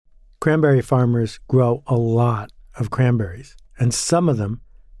Cranberry farmers grow a lot of cranberries, and some of them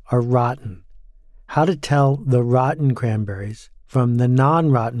are rotten. How to tell the rotten cranberries from the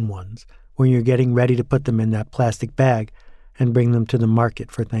non-rotten ones when you're getting ready to put them in that plastic bag and bring them to the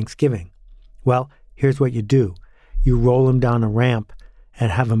market for Thanksgiving. Well, here's what you do. You roll them down a ramp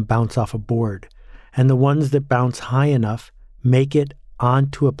and have them bounce off a board. And the ones that bounce high enough make it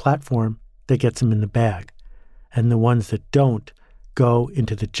onto a platform that gets them in the bag. And the ones that don't go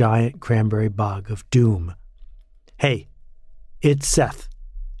into the giant cranberry bog of doom. Hey, it's Seth,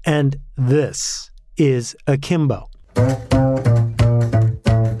 and this is Akimbo.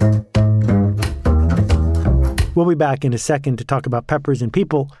 We'll be back in a second to talk about peppers and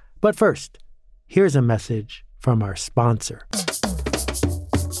people, but first, here's a message from our sponsor.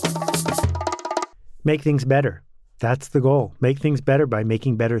 Make things better. That's the goal. Make things better by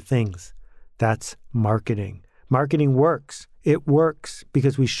making better things. That's marketing. Marketing works. It works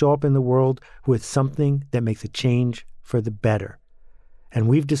because we show up in the world with something that makes a change for the better. And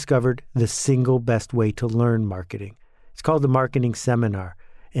we've discovered the single best way to learn marketing. It's called the Marketing Seminar,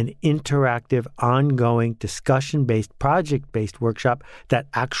 an interactive, ongoing, discussion-based, project-based workshop that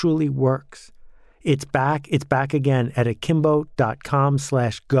actually works. It's back again at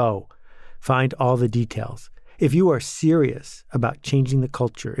akimbo.com/go. Find all the details. If you are serious about changing the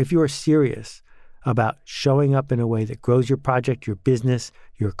culture, if you are serious about showing up in a way that grows your project, your business,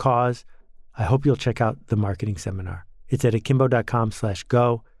 your cause, I hope you'll check out the Marketing Seminar. It's at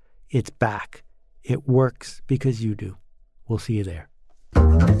akimbo.com/go. It's back. It works because you do. We'll see you there.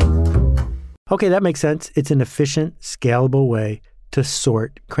 Okay, that makes sense. It's an efficient, scalable way to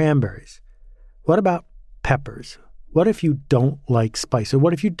sort cranberries. What about peppers? What if you don't like spice? Or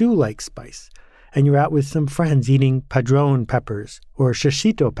what if you do like spice and you're out with some friends eating padron peppers or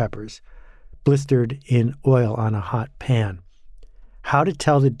shishito peppers blistered in oil on a hot pan? How to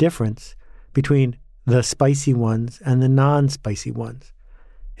tell the difference between the spicy ones and the non-spicy ones?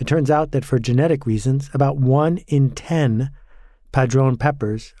 It turns out that for genetic reasons, about 1 in 10 padron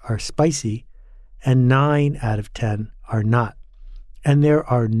peppers are spicy and 9 out of 10 are not. And there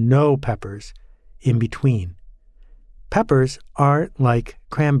are no peppers in between. Peppers aren't like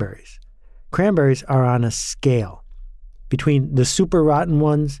cranberries. Cranberries are on a scale. Between the super rotten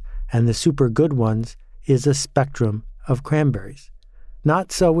ones and the super good ones is a spectrum of cranberries.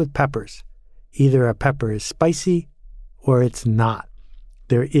 Not so with peppers. Either a pepper is spicy or it's not.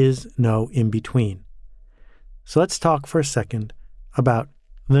 There is no in between. So let's talk for a second about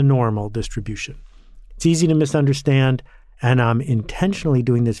the normal distribution. It's easy to misunderstand, and I'm intentionally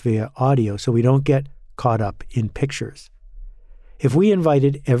doing this via audio so we don't get caught up in pictures. If we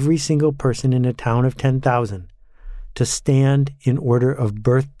invited every single person in a town of 10,000 to stand in order of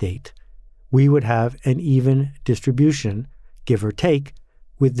birth date, we would have an even distribution, give or take,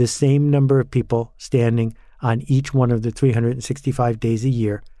 with the same number of people standing on each one of the 365 days a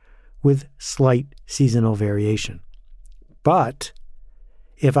year, with slight seasonal variation. But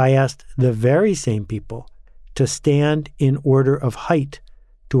if I asked the very same people to stand in order of height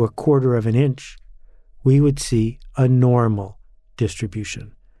to 1/4 of an inch, we would see a normal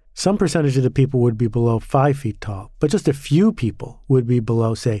distribution. Some percentage of the people would be below 5 feet tall, but just a few people would be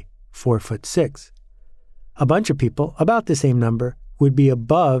below, say, 4'6". A bunch of people, about the same number, would be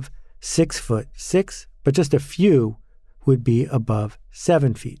above 6'6", but just a few would be above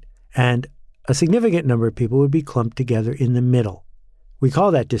 7 feet. And a significant number of people would be clumped together in the middle. We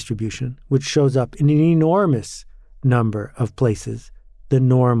call that distribution, which shows up in an enormous number of places, the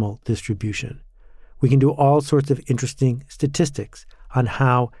normal distribution. We can do all sorts of interesting statistics on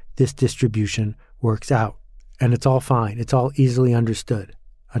how this distribution works out. And it's all fine. It's all easily understood.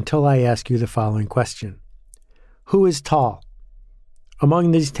 Until I ask you the following question. Who is tall?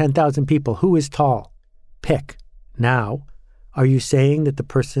 Among these 10,000 people, who is tall? Pick. Now, are you saying that the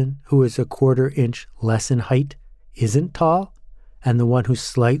person who is 1/4 inch less in height isn't tall, and the one who's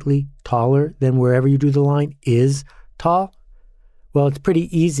slightly taller than wherever you do the line is tall? Well, it's pretty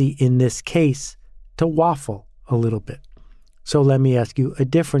easy in this case to waffle a little bit. So let me ask you a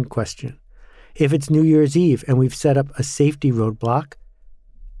different question. If it's New Year's Eve and we've set up a safety roadblock,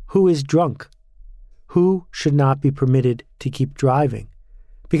 who is drunk? Who should not be permitted to keep driving?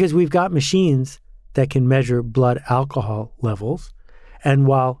 Because we've got machines that can measure blood alcohol levels, and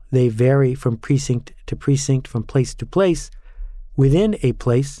while they vary from precinct to precinct, from place to place, within a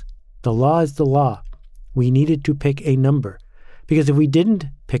place, the law is the law. We needed to pick a number, because if we didn't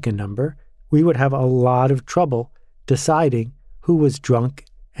pick a number, we would have a lot of trouble deciding who was drunk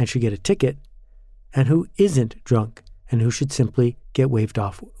and should get a ticket, and who isn't drunk and who should simply get waved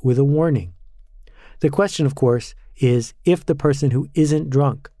off with a warning. The question, of course, is if the person who isn't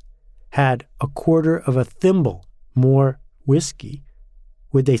drunk had a quarter of a thimble more whiskey,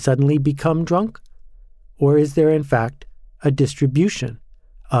 would they suddenly become drunk? Or is there, in fact, a distribution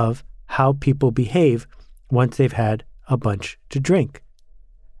of how people behave once they've had a bunch to drink?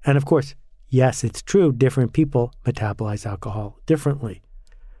 And of course, yes, it's true, different people metabolize alcohol differently.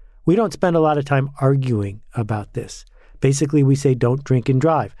 We don't spend a lot of time arguing about this. Basically, we say don't drink and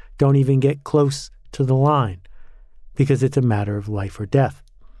drive. Don't even get close to the line because it's a matter of life or death.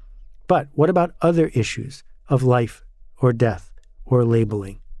 But what about other issues of life or death or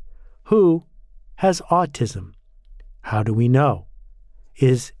labeling? Who has autism? How do we know?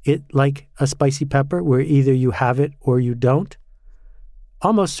 Is it like a spicy pepper where either you have it or you don't?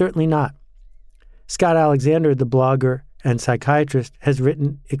 Almost certainly not. Scott Alexander, the blogger and psychiatrist, has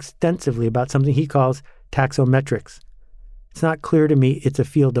written extensively about something he calls taxometrics. It's not clear to me it's a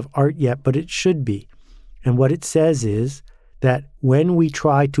field of art yet, but it should be. And what it says is that when we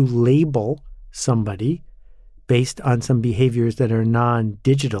try to label somebody based on some behaviors that are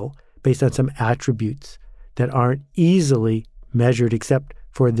non-digital, based on some attributes that aren't easily measured except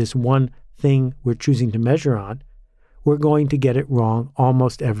for this one thing we're choosing to measure on, we're going to get it wrong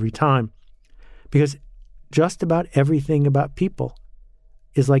almost every time. Because just about everything about people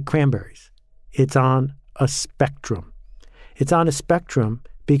is like cranberries. It's on a spectrum. It's on a spectrum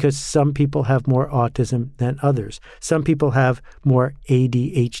because some people have more autism than others. Some people have more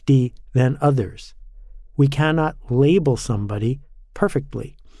ADHD than others. We cannot label somebody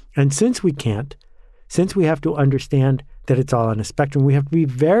perfectly. And since we can't, since we have to understand that it's all on a spectrum, we have to be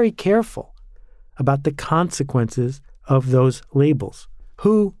very careful about the consequences of those labels.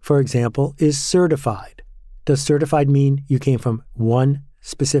 Who, for example, is certified? Does certified mean you came from one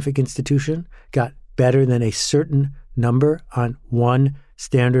specific institution, got better than a certain number on one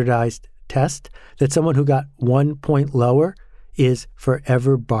standardized test, that someone who got 1 point lower is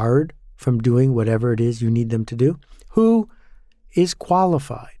forever barred from doing whatever it is you need them to do? Who is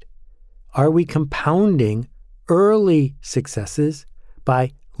qualified? Are we compounding early successes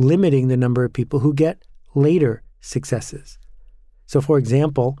by limiting the number of people who get later successes? So, for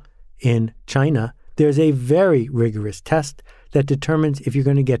example, in China, there's a very rigorous test that determines if you're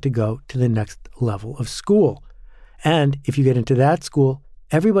going to get to go to the next level of school. And if you get into that school,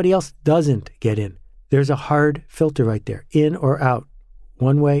 everybody else doesn't get in. There's a hard filter right there, in or out,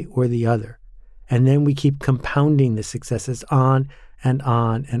 one way or the other. And then we keep compounding the successes on and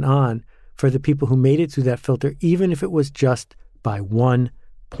on and on for the people who made it through that filter, even if it was just by 1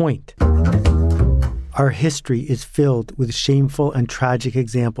 point. Our history is filled with shameful and tragic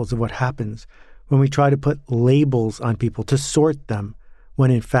examples of what happens when we try to put labels on people to sort them,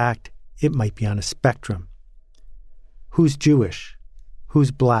 when in fact it might be on a spectrum. Who's Jewish?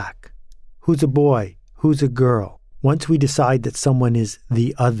 Who's black? Who's a boy? Who's a girl? Once we decide that someone is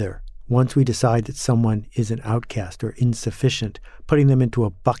the other, once we decide that someone is an outcast or insufficient, putting them into a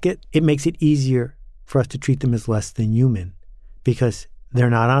bucket, it makes it easier for us to treat them as less than human because they're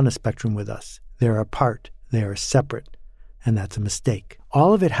not on a spectrum with us. They're apart. They are separate. And that's a mistake.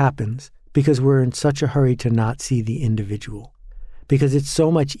 All of it happens because we're in such a hurry to not see the individual. Because it's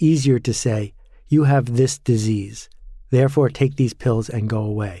so much easier to say, you have this disease, therefore take these pills and go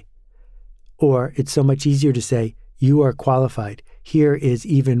away. Or it's so much easier to say, you are qualified. Here is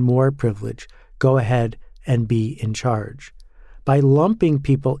even more privilege. Go ahead and be in charge. By lumping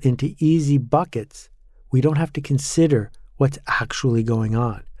people into easy buckets, we don't have to consider what's actually going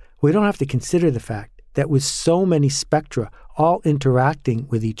on. We don't have to consider the fact that with so many spectra all interacting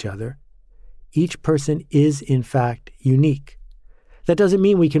with each other, each person is in fact unique. That doesn't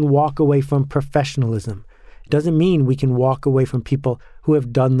mean we can walk away from professionalism. It doesn't mean we can walk away from people who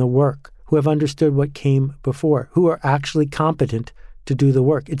have done the work, who have understood what came before, who are actually competent to do the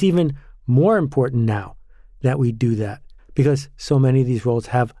work. It's even more important now that we do that because so many of these roles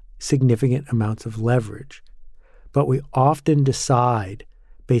have significant amounts of leverage. But we often decide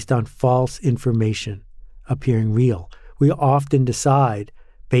based on false information appearing real. We often decide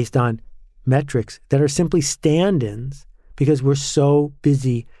based on metrics that are simply stand-ins because we're so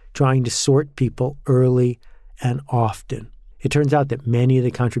busy trying to sort people early and often. It turns out that many of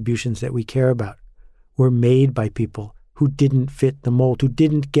the contributions that we care about were made by people who didn't fit the mold, who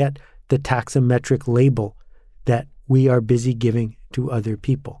didn't get the taxometric label that we are busy giving to other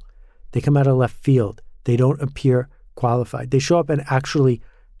people. They come out of left field. They don't appear qualified. They show up and actually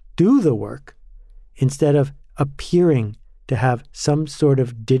do the work instead of appearing to have some sort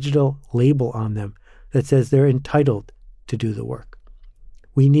of digital label on them that says they're entitled to do the work.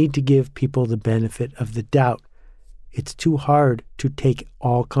 We need to give people the benefit of the doubt. It's too hard to take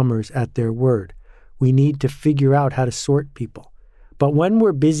all comers at their word. We need to figure out how to sort people. But when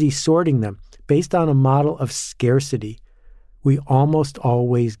we're busy sorting them based on a model of scarcity, we almost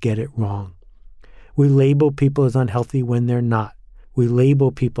always get it wrong. We label people as unhealthy when they're not. We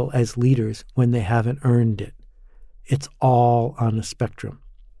label people as leaders when they haven't earned it. It's all on a spectrum.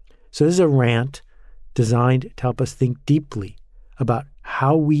 So this is a rant designed to help us think deeply about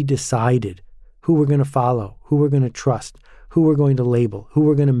how we decided who we're going to follow, who we're going to trust, who we're going to label, who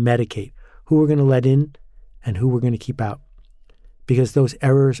we're going to medicate, who we're going to let in, and who we're going to keep out. Because those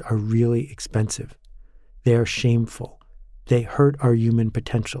errors are really expensive. They are shameful. They hurt our human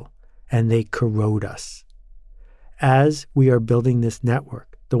potential, and they corrode us. As we are building this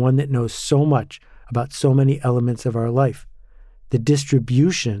network, the one that knows so much about so many elements of our life, the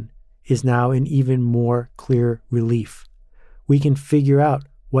distribution is now in even more clear relief. We can figure out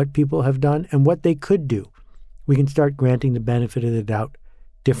what people have done and what they could do. We can start granting the benefit of the doubt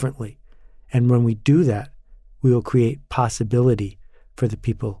differently. And when we do that, we will create possibility for the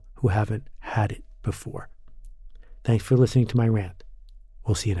people who haven't had it before. Thanks for listening to my rant.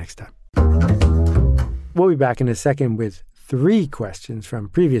 We'll see you next time. We'll be back in a second with 3 questions from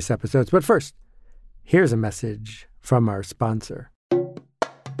previous episodes. But first, here's a message from our sponsor.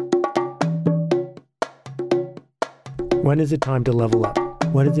 When is it time to level up?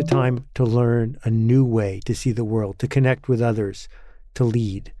 When is it time to learn a new way to see the world, to connect with others, to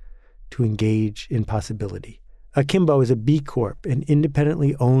lead, to engage in possibility? Akimbo is a B Corp, an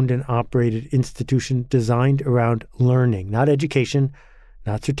independently owned and operated institution designed around learning, not education,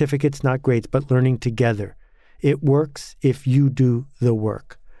 not certificates, not grades, but learning together. It works if you do the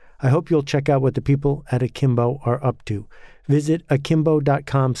work. I hope you'll check out what the people at Akimbo are up to. Visit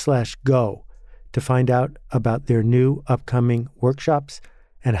akimbo.com/go to find out about their new upcoming workshops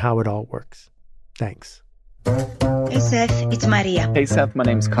and how it all works. Thanks. Hey, Seth, it's Maria. Hey, Seth, my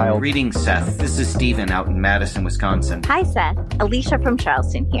name's Kyle. Greetings, Seth. This is Steven out in Madison, Wisconsin. Hi, Seth. Alicia from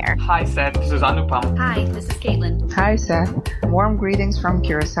Charleston here. Hi, Seth. This is Anupam. Hi, this is Caitlin. Hi, Seth. Warm greetings from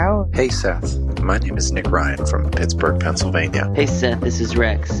Curacao. Hey, Seth. My name is Nick Ryan from Pittsburgh, Pennsylvania. Hey, Seth. This is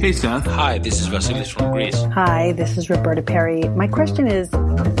Rex. Hey, Seth. Hi, this is Vasilis from Greece. Hi, this is Roberta Perry. My question is...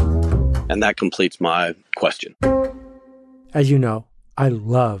 And that completes my question. As you know, I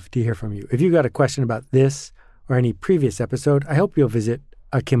love to hear from you. If you got a question about this or any previous episode, I hope you'll visit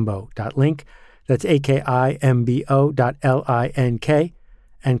akimbo.link. That's akimbo.link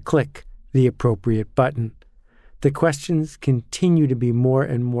and click the appropriate button. The questions continue to be more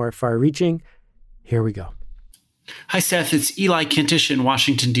and more far-reaching. Here we go. Hi, Seth. It's Eli Kintish in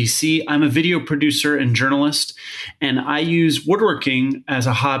Washington, D.C. I'm a video producer and journalist, and I use woodworking as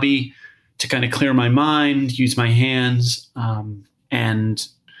a hobby to kind of clear my mind, use my hands, and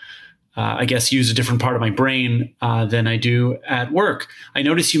I guess use a different part of my brain than I do at work. I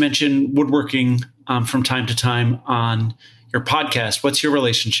notice you mention woodworking from time to time on your podcast. What's your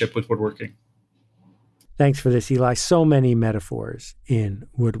relationship with woodworking? Thanks for this, Eli. So many metaphors in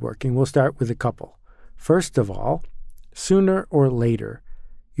woodworking. We'll start with a couple. First of all, sooner or later,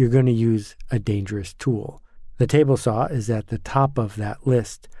 you're going to use a dangerous tool. The table saw is at the top of that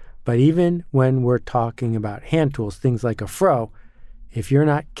list. But even when we're talking about hand tools, things like a fro, if you're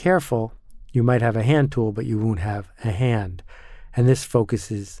not careful, you might have a hand tool, but you won't have a hand. And this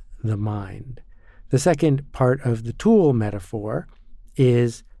focuses the mind. The second part of the tool metaphor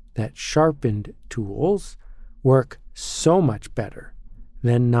is that sharpened tools work so much better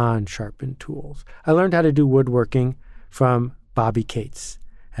than non-sharpened tools. I learned how to do woodworking from Bobby Cates,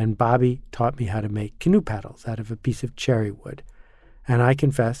 and Bobby taught me how to make canoe paddles out of a piece of cherry wood. And I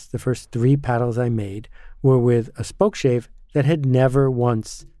confess the first 3 paddles I made were with a spoke shave that had never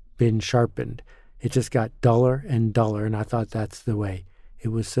once been sharpened. It just got duller and duller, and I thought that's the way it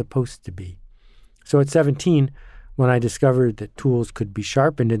was supposed to be. So at 17, when I discovered that tools could be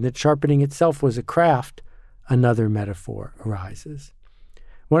sharpened and that sharpening itself was a craft, another metaphor arises.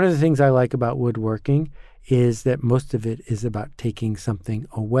 One of the things I like about woodworking is that most of it is about taking something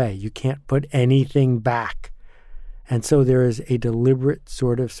away. You can't put anything back. And so there is a deliberate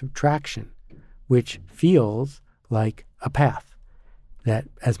sort of subtraction, which feels like a path. That,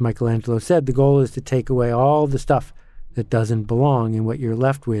 as Michelangelo said, the goal is to take away all the stuff that doesn't belong, and what you're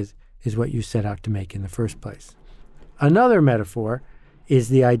left with is what you set out to make in the first place. Another metaphor is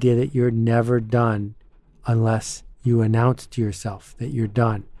the idea that you're never done unless you announce to yourself that you're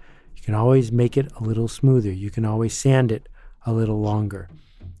done. You can always make it a little smoother. You can always sand it a little longer.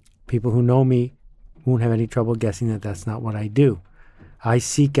 People who know me won't have any trouble guessing that that's not what I do. I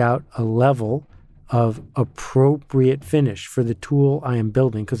seek out a level of appropriate finish for the tool I am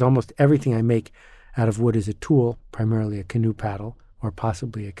building, because almost everything I make out of wood is a tool, primarily a canoe paddle or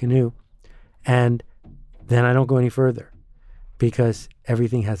possibly a canoe, and then I don't go any further. because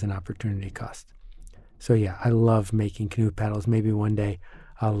everything has an opportunity cost. So yeah, I love making canoe paddles. Maybe one day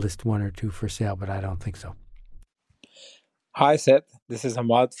I'll list one or two for sale, but I don't think so. Hi, Seth. This is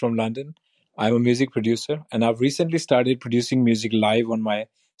Hamad from London. I'm a music producer, and I've recently started producing music live on my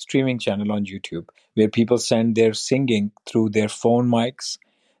streaming channel on YouTube, where people send their singing through their phone mics.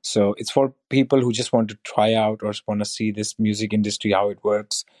 So it's for people who just want to try out or want to see this music industry, how it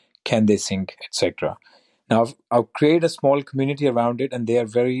works, can they sing, etc. Now, I've created a small community around it, and they are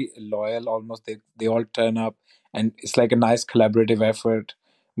very loyal. Almost they all turn up, and it's like a nice collaborative effort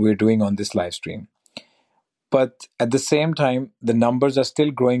we're doing on this live stream. But at the same time, the numbers are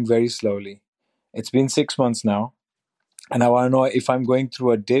still growing very slowly. It's been 6 months now, and I want to know if I'm going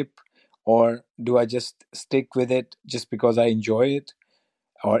through a dip, or do I just stick with it just because I enjoy it?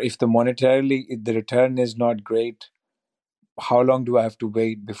 Or if the return is not great, how long do I have to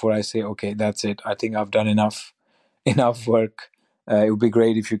wait before I say, okay, that's it. I think I've done enough work. It would be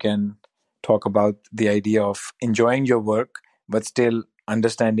great if you can talk about the idea of enjoying your work, but still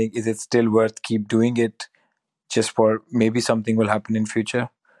understanding, is it still worth keep doing it just for maybe something will happen in future?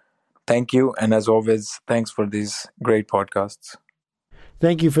 Thank you. And as always, thanks for these great podcasts.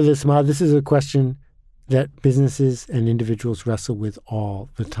 Thank you for this, Hamad. This is a question that businesses and individuals wrestle with all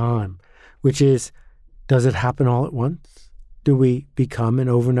the time, which is, does it happen all at once? Do we become an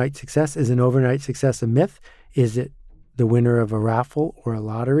overnight success? Is an overnight success a myth? Is it the winner of a raffle or a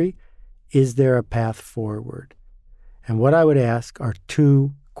lottery? Is there a path forward? And what I would ask are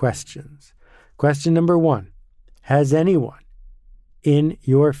two questions. Question number one, has anyone in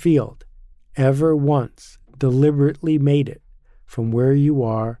your field ever once deliberately made it from where you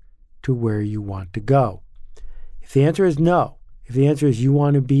are to where you want to go? If the answer is no, if the answer is you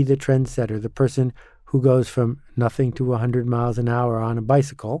want to be the trendsetter, the person who goes from nothing to 100 miles an hour on a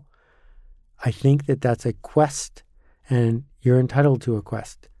bicycle, I think that that's a quest, and you're entitled to a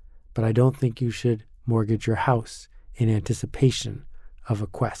quest. But I don't think you should mortgage your house in anticipation of a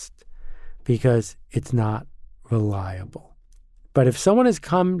quest, because it's not reliable. But if someone has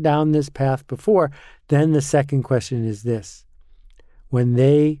come down this path before, then the second question is this. When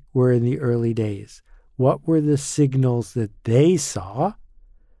they were in the early days, what were the signals that they saw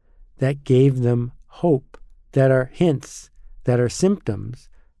that gave them hope, that are hints, that are symptoms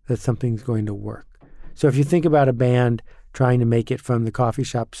that something's going to work? So if you think about a band trying to make it from the coffee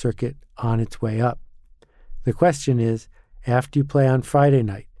shop circuit on its way up, the question is, after you play on Friday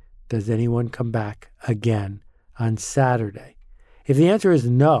night, does anyone come back again on Saturday? If the answer is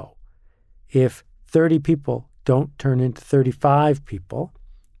no, if 30 people don't turn into 35 people,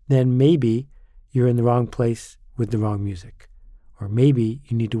 then maybe you're in the wrong place with the wrong music. Or maybe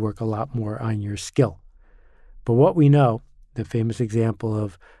you need to work a lot more on your skill. But what we know, the famous example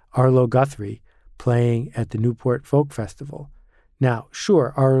of Arlo Guthrie playing at the Newport Folk Festival. Now,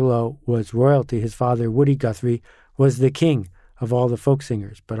 sure, Arlo was royalty. His father, Woody Guthrie, was the king of all the folk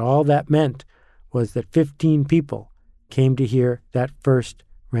singers. But all that meant was that 15 people came to hear that first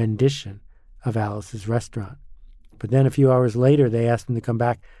rendition of Alice's Restaurant. But then a few hours later, they asked him to come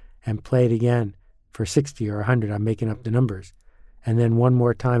back and play it again for 60 or 100. I'm making up the numbers. And then one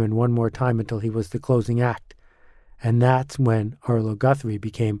more time and one more time until he was the closing act. And that's when Arlo Guthrie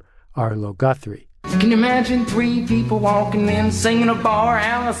became Arlo Guthrie. Can you imagine 3 people walking in, singing a bar,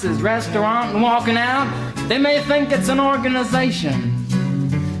 Alice's Restaurant, and walking out? They may think it's an organization.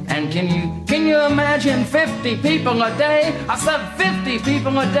 And can you imagine 50 people a day? I said 50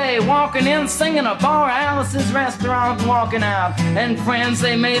 people a day walking in, singing a bar, Alice's Restaurant, and walking out. And friends,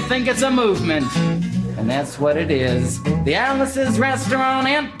 they may think it's a movement. And that's what it is. The Alice's Restaurant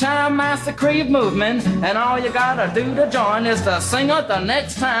Anti-Massacre movement. And all you gotta do to join is to sing it the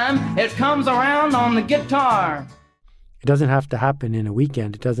next time it comes around on the guitar. It doesn't have to happen in a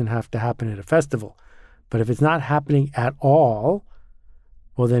weekend. It doesn't have to happen at a festival. But if it's not happening at all,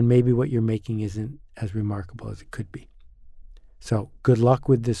 well, then maybe what you're making isn't as remarkable as it could be. So good luck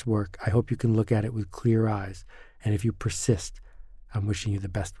with this work. I hope you can look at it with clear eyes. And if you persist, I'm wishing you the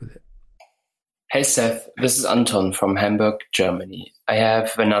best with it. Hey Seth, this is Anton from Hamburg, Germany. I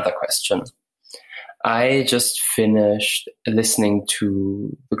have another question. I just finished listening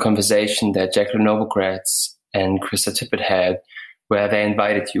to the conversation that Jacqueline Novogratz and Krista Tippett had, where they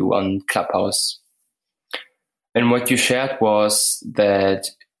invited you on Clubhouse. And what you shared was that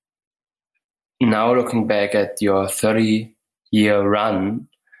now looking back at your 30-year run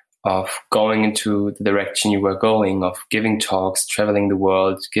of going into the direction you were going, of giving talks, traveling the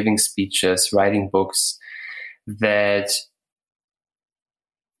world, giving speeches, writing books, that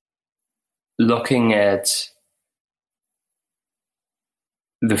looking at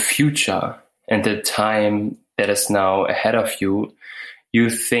the future and the time that is now ahead of you, you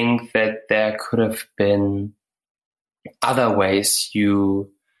think that there could have been other ways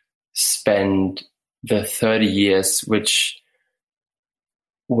you spent the 30 years which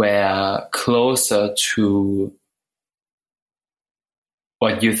were closer to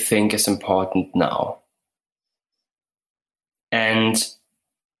what you think is important now. And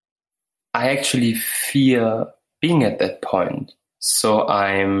I actually fear being at that point. So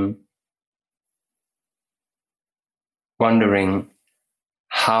I'm wondering,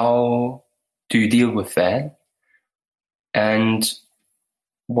 how do you deal with that? And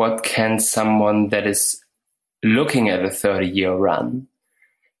what can someone that is looking at a 30-year run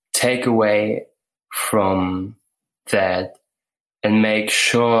take away from that and make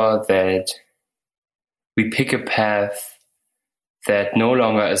sure that we pick a path that no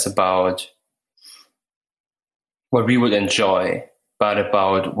longer is about what we would enjoy, but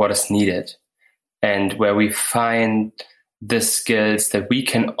about what is needed, and where we find the skills that we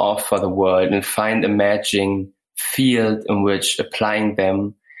can offer the world and find a matching field in which applying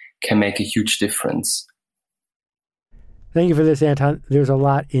them can make a huge difference. Thank you for this, Anton. There's a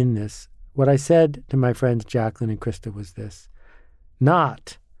lot in this. What I said to my friends Jacqueline and Krista was this: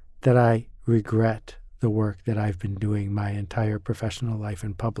 not that I regret the work that I've been doing my entire professional life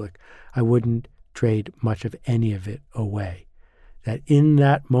in public. I wouldn't trade much of any of it away. That in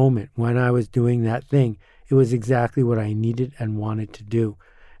that moment when I was doing that thing, it was exactly what I needed and wanted to do.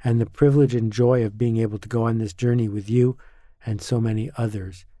 And the privilege and joy of being able to go on this journey with you and so many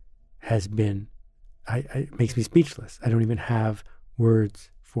others has been, it makes me speechless. I don't even have words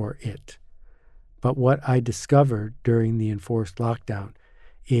for it. But what I discovered during the enforced lockdown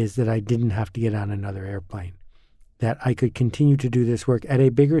is that I didn't have to get on another airplane, that I could continue to do this work at a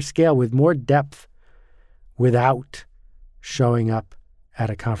bigger scale with more depth without showing up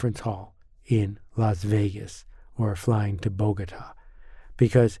at a conference hall in Las Vegas or flying to Bogota.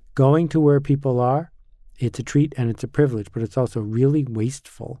 Because going to where people are, it's a treat and it's a privilege, but it's also really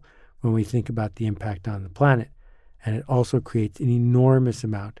wasteful when we think about the impact on the planet. And it also creates an enormous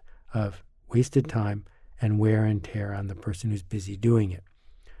amount of wasted time and wear and tear on the person who's busy doing it.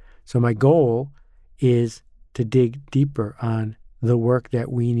 So my goal is to dig deeper on the work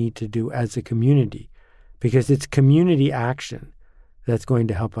that we need to do as a community, because it's community action that's going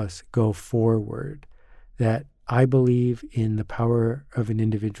to help us go forward. That I believe in the power of an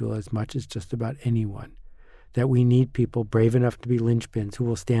individual as much as just about anyone. That we need people brave enough to be linchpins, who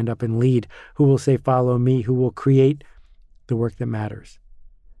will stand up and lead, who will say, follow me, who will create the work that matters.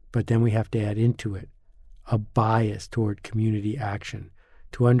 But then we have to add into it a bias toward community action,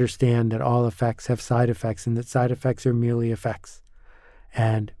 to understand that all effects have side effects and that side effects are merely effects.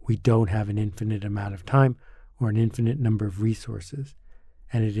 And we don't have an infinite amount of time or an infinite number of resources.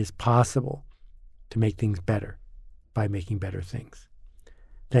 And it is possible to make things better by making better things.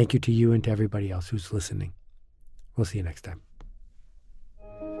 Thank you to you and to everybody else who's listening. We'll see you next time.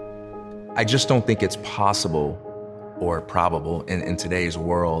 I just don't think it's possible or probable in today's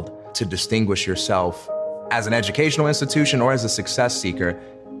world to distinguish yourself as an educational institution or as a success seeker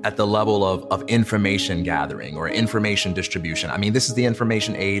at the level of information gathering or information distribution. I mean, this is the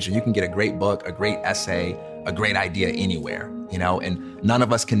information age, and you can get a great book, a great essay, a great idea anywhere, and none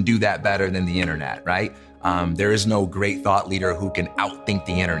of us can do that better than the internet, right? There is no great thought leader who can outthink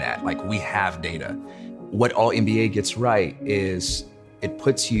the internet. Like, we have data. What Alt MBA gets right is it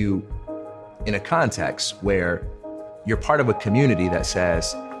puts you in a context where you're part of a community that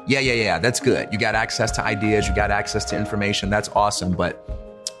says, yeah, that's good. You got access to ideas, you got access to information, that's awesome, but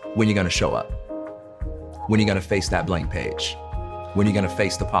when are you gonna show up? When are you gonna face that blank page? When are you gonna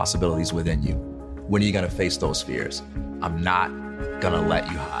face the possibilities within you? When are you gonna face those fears? I'm not gonna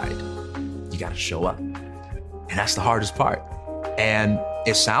let you hide. You gotta show up. And that's the hardest part. And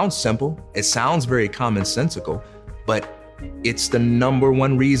it sounds simple, it sounds very commonsensical, but it's the number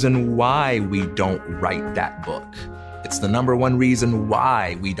one reason why we don't write that book. It's the number one reason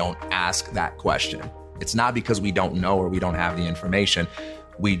why we don't ask that question. It's not because we don't know or we don't have the information.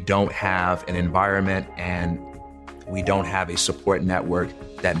 We don't have an environment and we don't have a support network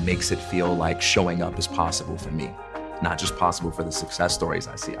that makes it feel like showing up is possible for me. Not just possible for the success stories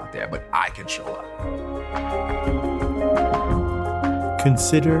I see out there, but I can show up.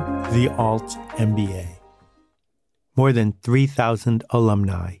 Consider the Alt MBA. More than 3,000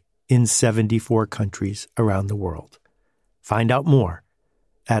 alumni in 74 countries around the world. Find out more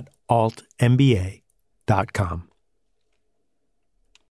at altmba.com.